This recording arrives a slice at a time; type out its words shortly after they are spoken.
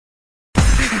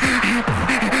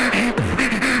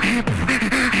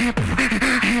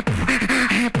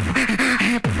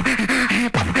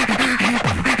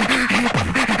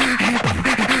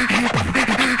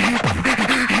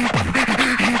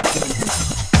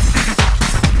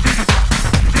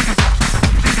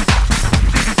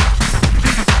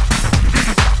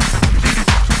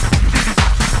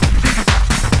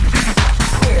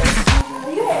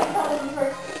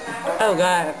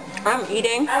god. I'm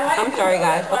eating. I'm sorry,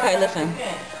 guys. Okay, listen.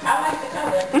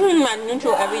 This is my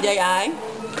neutral everyday eye.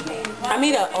 I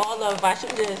made all of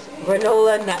this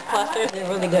granola nut clusters. They're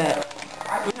really good.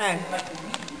 Okay.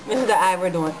 This is the eye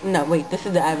we're doing. No, wait. This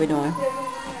is the eye we're doing.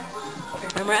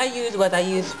 And what I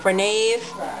used Fernay's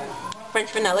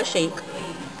French Vanilla Shake.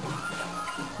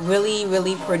 Really,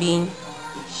 really pretty,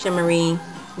 shimmery,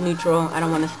 neutral. I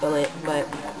don't want to spill it, but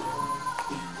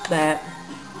that.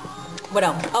 What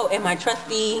else? Oh, and my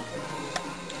trusty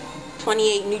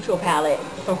 28 neutral palette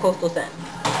from Coastal Scents.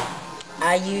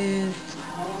 I used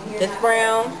this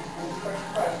brown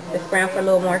for a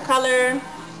little more color,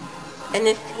 and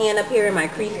this tan up here in my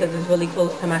crease because it's really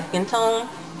close to my skin tone.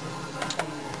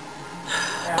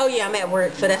 Oh yeah, I'm at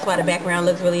work, so that's why the background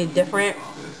looks really different.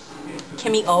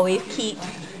 Kimmy always keeps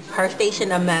her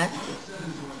station a mess,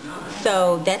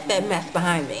 so that's that mess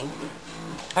behind me.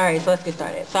 Alright, so let's get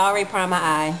started. So I already primed my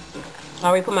eye. I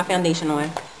already put my foundation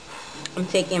on. I'm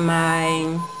taking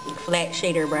my flat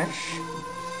shader brush.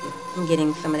 I'm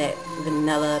getting some of that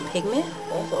vanilla pigment.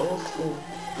 That's old school.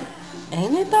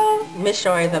 Ain't it though? Miss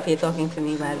Shore is up here talking to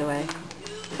me, by the way.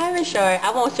 Hi, Miss Shore.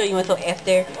 I won't show you until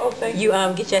after you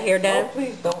get your hair done. Oh,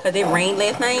 please don't. Because it rained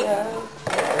last night. Yeah.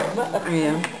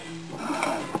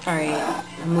 Alright,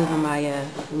 I'm moving my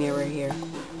mirror here.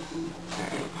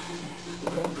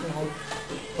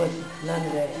 Alright. None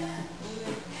of that.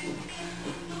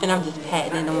 And I'm just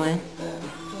patting it on.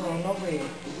 No red.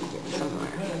 Somewhere.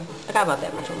 I got about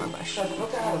that much on my brush.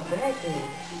 Look how bad it is.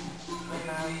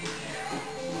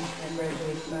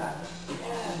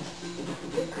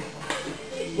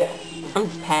 Yeah. I'm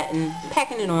just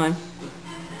packing it on.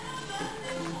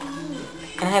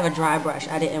 And I have a dry brush.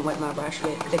 I didn't wet my brush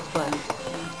with 6 Plus.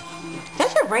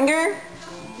 That's your ringer?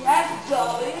 Yes,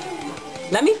 darling.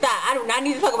 Let me stop. I do not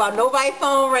need to talk about nobody's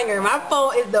phone ringer. My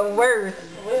phone is the worst.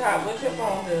 What's your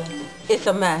phone do? It's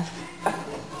a mess.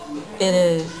 It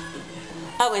is.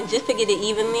 Oh, and just to get it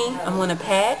evenly, I'm going to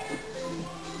pat.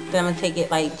 Then I'm going to take it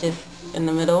like just in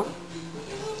the middle.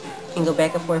 And go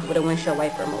back and forth with a windshield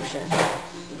wiper motion.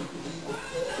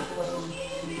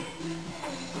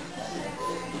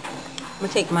 I'm going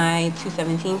to take my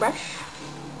 217 brush.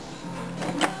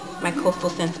 My Coastal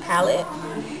Scents palette.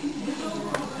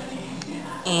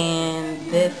 And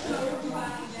this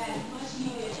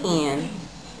tan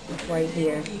right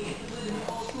here.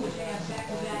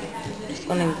 Just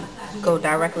gonna go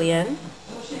directly in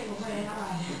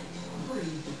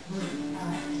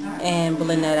and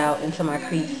blend that out into my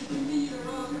crease.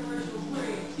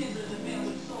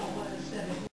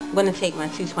 I'm gonna take my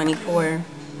 224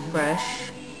 brush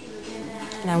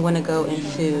and I'm gonna go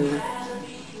into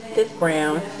this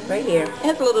brown right here. It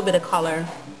has a little bit of color,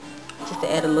 just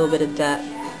to add a little bit of depth.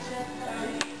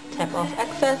 Tap off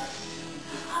excess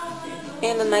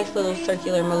and a nice little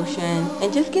circular motion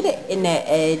and just get it in that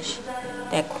edge,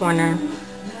 that corner.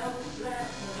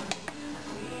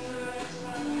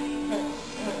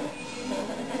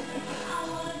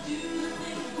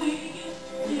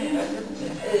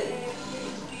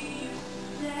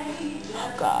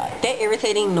 Oh God, that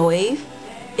irritating noise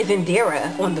is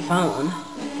Indira on the phone.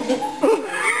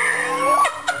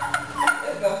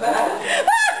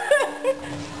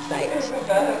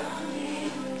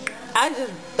 I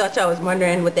just thought y'all was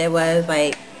wondering what that was.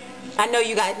 Like, I know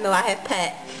you guys know I have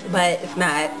pets, but it's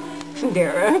not. It's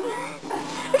Indira.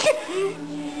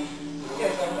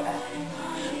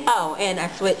 Oh, and I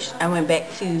switched. I went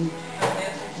back to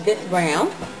this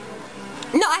brown.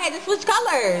 No, I had to switch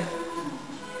colors.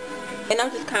 And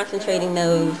I'm just concentrating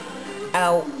those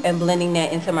out and blending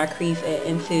that into my crease and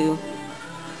into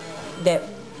that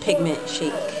pigment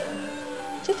shake.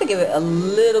 Just to give it a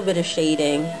little bit of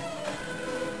shading.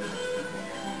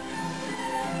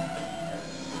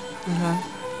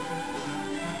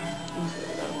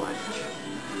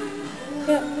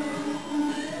 Yep.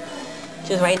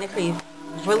 Just right in the crease.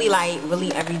 Really light,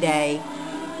 really everyday.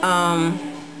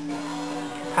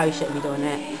 Probably shouldn't be doing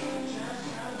that.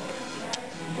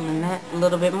 Doing that a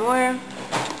little bit more.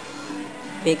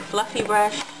 Big fluffy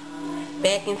brush.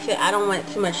 Back into, I don't want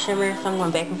too much shimmer, so I'm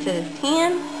going back into this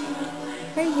tan.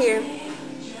 Right here.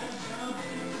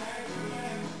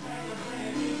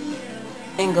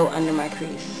 And go under my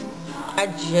crease. I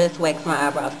just waxed my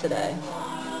eyebrows today.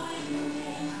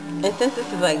 And since this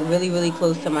is like really, really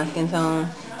close to my skin tone,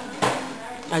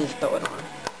 I just throw it on.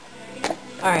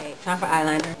 Alright, time for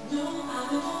eyeliner.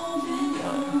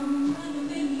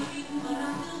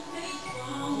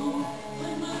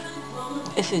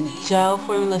 It's a gel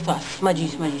formula, so I smudgy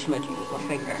with my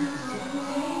finger.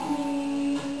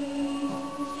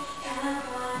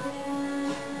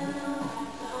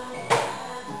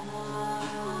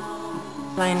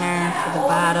 liner for the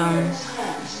bottom.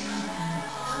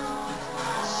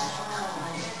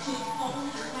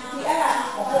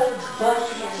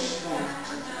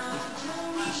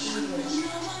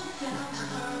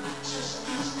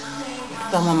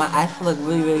 So I want my eyes to look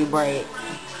really, really bright.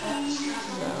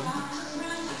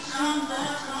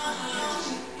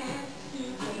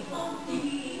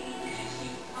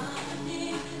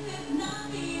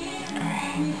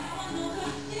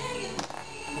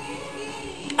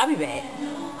 I'll be back.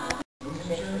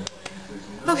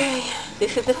 Okay,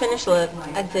 this is the finished look.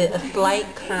 I did a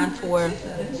slight contour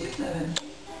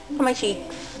for my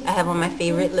cheeks. I have on my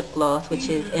favorite lip gloss, which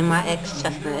is NYX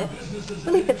Chestnut.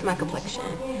 Really fits my complexion.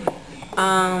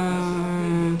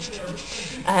 I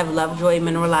have Lovejoy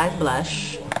Mineralized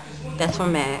Blush. That's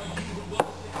from MAC.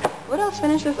 What else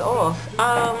finished this off?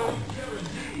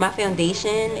 My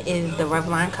foundation is the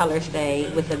Revlon Color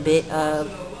Stay with a bit of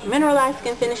mineralized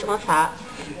skin finish on top.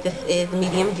 This is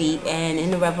medium deep, and in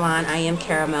the Revlon I am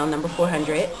Caramel number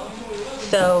 400.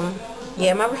 So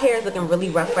yeah, my hair is looking really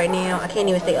rough right now. I can't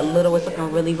even say a little, it's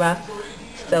looking really rough.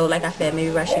 So like I said,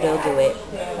 maybe Rashido will do it.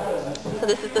 So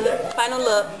this is the final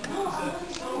look.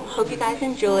 Hope you guys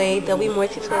enjoyed. There'll be more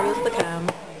tutorials to come.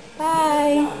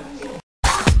 Bye.